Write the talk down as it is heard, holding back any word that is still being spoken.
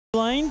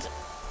Blind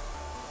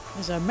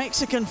is our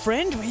Mexican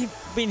friend. We've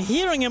been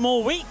hearing him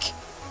all week.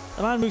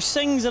 The man who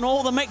sings in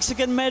all the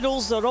Mexican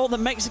medals, or all the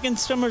Mexican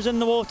swimmers in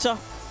the water.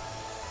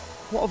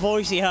 What a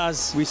voice he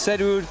has. We said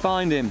we would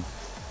find him.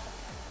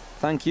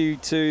 Thank you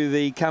to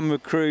the camera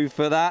crew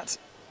for that.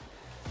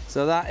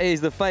 So that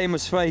is the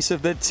famous face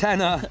of the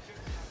tenor.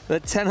 The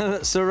tenor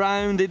that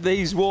surrounded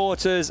these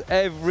waters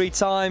every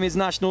time his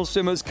national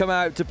swimmers come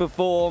out to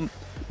perform.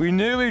 We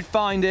knew we'd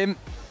find him.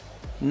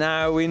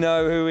 Now we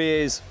know who he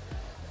is.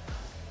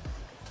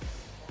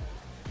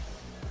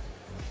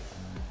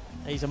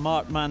 He's a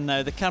marked man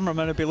now. The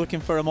cameraman will be looking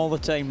for him all the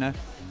time now.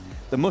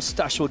 The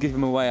moustache will give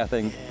him away, I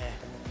think. Yeah.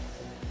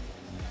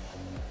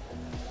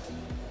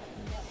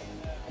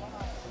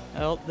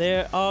 Well,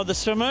 there are the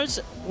swimmers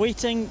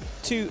waiting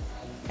to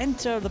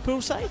enter the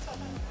poolside.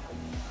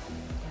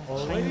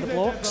 Behind the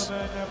blocks.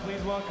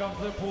 Please welcome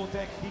to the pool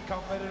deck the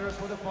competitors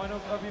for the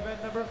finals of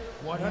event number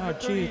 138. We are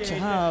due to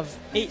have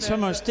 8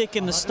 swimmers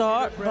taking the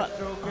start, but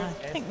I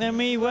think there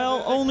may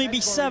well only be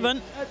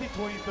 7. At the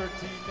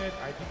 2013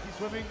 IPC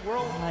Swimming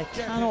World I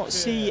cannot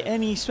see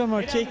any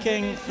swimmer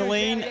taking the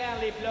lane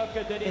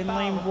in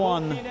lane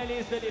 1. But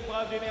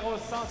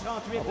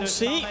we'll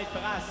see.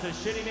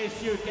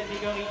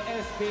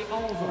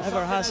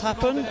 Whatever has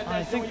happened,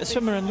 I think the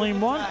swimmer in lane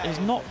 1 is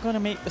not going to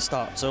make the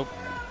start. So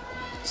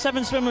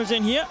 7 swimmers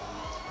in here.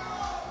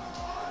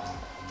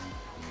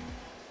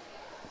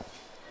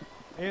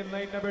 In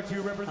lane number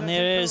 2, and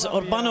there is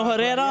Urbano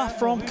Herrera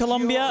from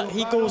Colombia.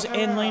 He goes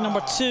in lane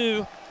number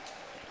 2.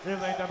 In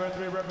lane number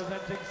 3,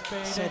 representing Spain.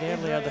 I said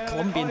earlier, the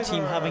Colombian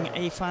team having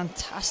a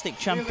fantastic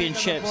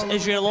championships.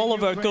 Israel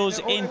Oliver goes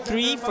in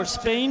 3 for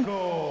Spain.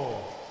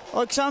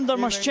 Oleksandr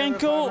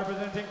Mashchenko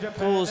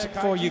goes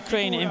for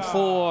Ukraine in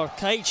 4.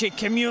 Keiichi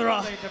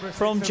Kimura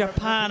from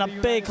Japan, a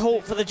big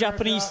hope for the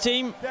Japanese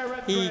team.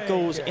 He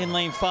goes in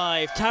lane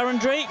 5. Tharon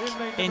Drake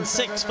in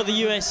 6 for the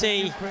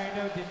USA.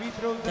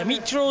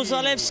 Dmytro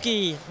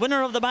Zalevskyy,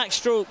 winner of the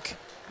backstroke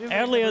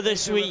earlier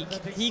this week,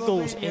 he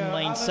goes in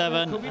lane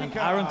 7. And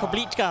Alen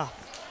Kobilica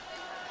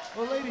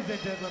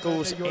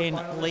goes in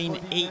lane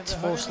 8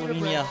 for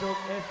Slovenia.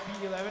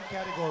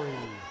 SB11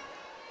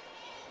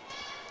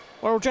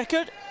 World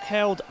record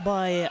held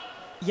by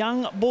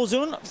Yang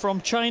Bozun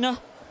from China.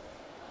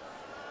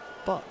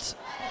 But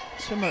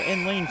swimmer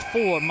in lane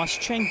 4,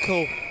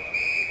 Mashchenko,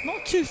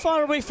 not too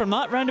far away from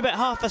that, round about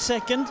half a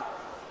second.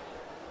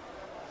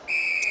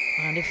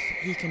 And if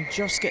he can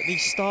just get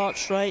these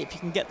starts right, if he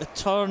can get the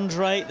turns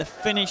right, the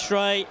finish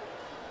right,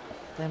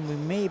 then we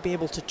may be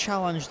able to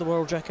challenge the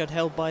world record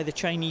held by the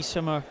Chinese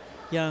swimmer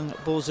Yang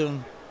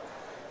Bozun.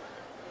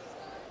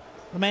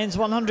 The men's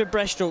 100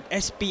 breaststroke,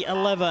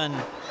 SB11.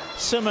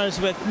 Swimmers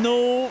with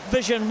no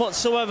vision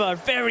whatsoever.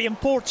 Very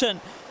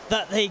important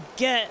that they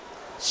get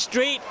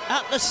straight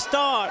at the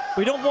start.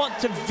 We don't want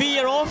to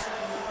veer off.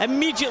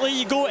 Immediately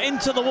you go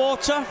into the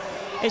water.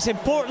 It's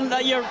important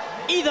that you're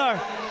either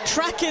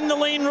tracking the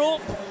lane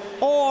rope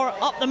or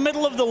up the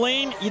middle of the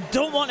lane. You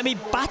don't want to be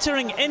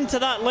battering into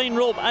that lane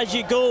rope as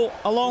you go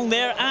along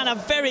there. And a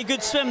very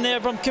good swim there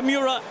from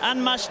Kimura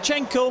and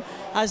Mashchenko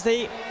as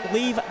they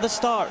leave the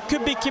start.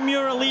 Could be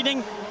Kimura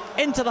leading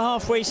into the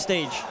halfway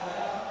stage.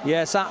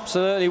 Yes,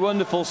 absolutely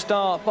wonderful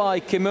start by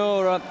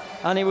Kimura,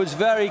 and he was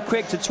very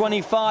quick to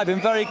 25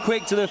 and very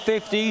quick to the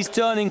 50s,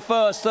 turning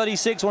first,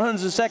 36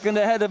 100ths a second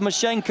ahead of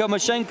Mashchenko.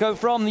 Mashchenko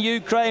from the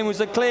Ukraine was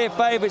the clear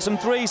favourite, some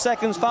 3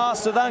 seconds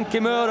faster than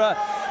Kimura,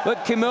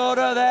 but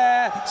Kimura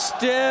there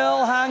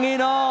still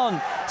hanging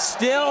on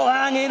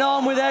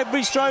with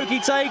every stroke he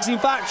takes, in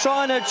fact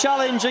trying to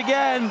challenge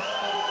again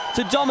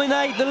to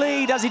dominate the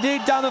lead as he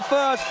did down the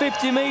first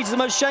 50 metres.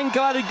 Mashchenko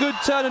had a good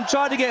turn and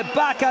tried to get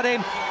back at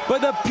him, but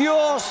the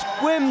pure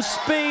swim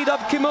speed of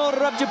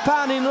Kimura of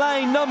Japan in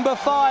lane number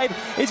 5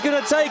 is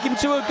going to take him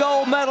to a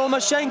gold medal.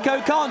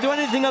 Mashchenko can't do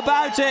anything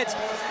about it.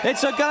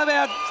 It's going to be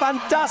a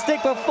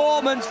fantastic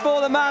performance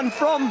for the man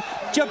from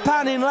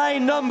Japan in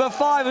lane number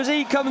 5 as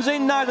he comes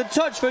in now to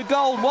touch for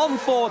gold,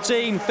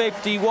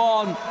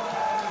 1:14.51.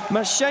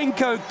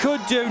 Mashchenko could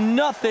do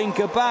nothing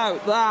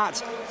about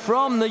that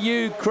from the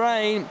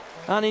Ukraine.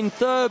 And in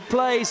 3rd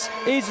place,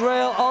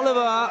 Israel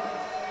Oliver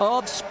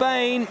of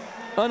Spain,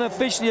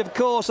 unofficially of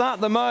course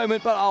at the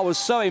moment, but I was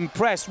so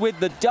impressed with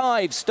the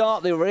dive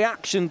start, the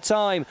reaction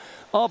time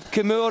of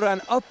Kimura,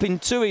 and up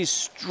into his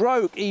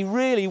stroke. He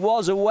really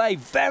was away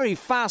very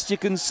fast. You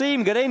can see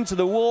him get into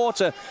the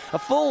water, a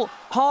full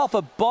half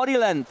a body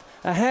length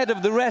ahead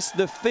of the rest of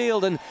the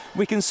field, and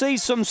we can see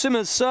some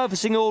swimmers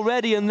surfacing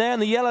already, and there in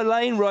the yellow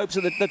lane ropes,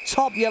 at the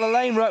top yellow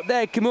lane rope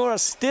there, Kimura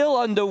still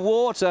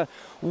underwater.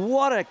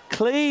 What a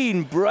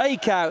clean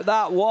breakout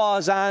that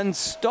was, and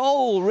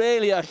stole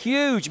really a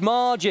huge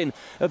margin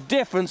of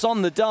difference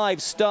on the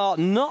dive start.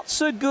 Not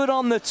so good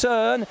on the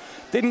turn,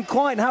 didn't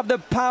quite have the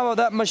power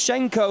that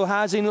Mashchenko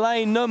has in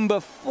lane number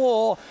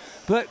 4,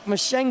 but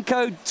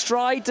Mashchenko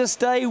tried to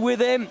stay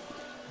with him,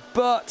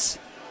 but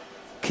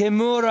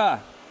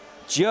Kimura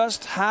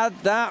just had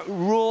that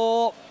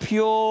raw,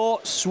 pure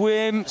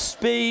swim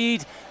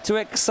speed to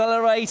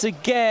accelerate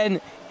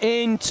again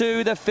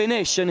into the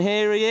finish. And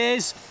here he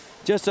is.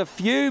 just a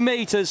few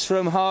metres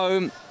from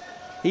home.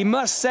 He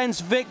must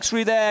sense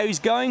victory there. He's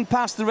going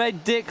past the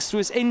red discs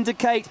to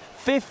indicate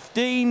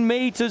 15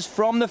 metres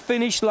from the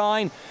finish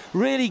line.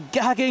 Really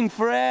gagging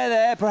for air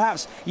there,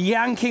 perhaps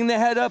yanking the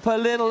head up a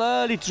little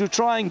early to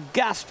try and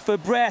gasp for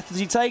breath as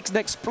he takes an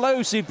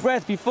explosive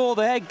breath before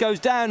the head goes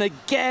down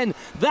again.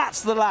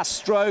 That's the last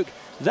stroke.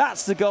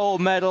 That's the gold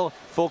medal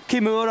for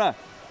Kimura.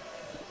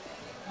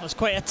 That was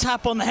quite a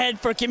tap on the head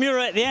for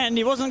Kimura at the end.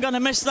 He wasn't going to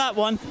miss that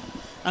one.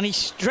 And he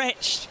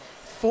stretched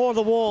for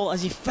the wall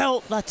as he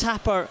felt the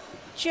tapper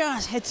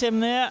just hit him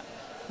there.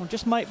 We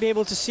just might be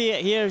able to see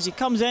it here as he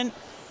comes in.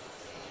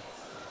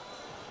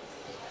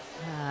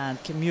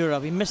 And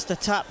Kimura, we missed the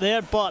tap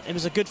there, but it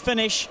was a good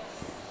finish.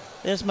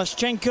 There's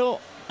Mashchenko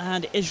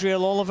and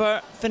Israel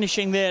Oliver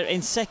finishing there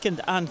in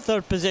second and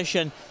third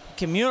position.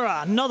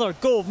 Kimura, another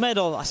gold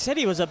medal. I said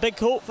he was a big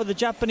hope for the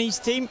Japanese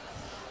team,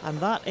 and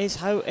that is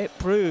how it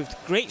proved.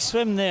 Great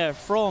swim there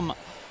from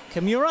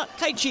Kimura.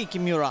 Keiichi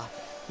Kimura,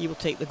 he will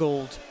take the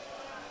gold.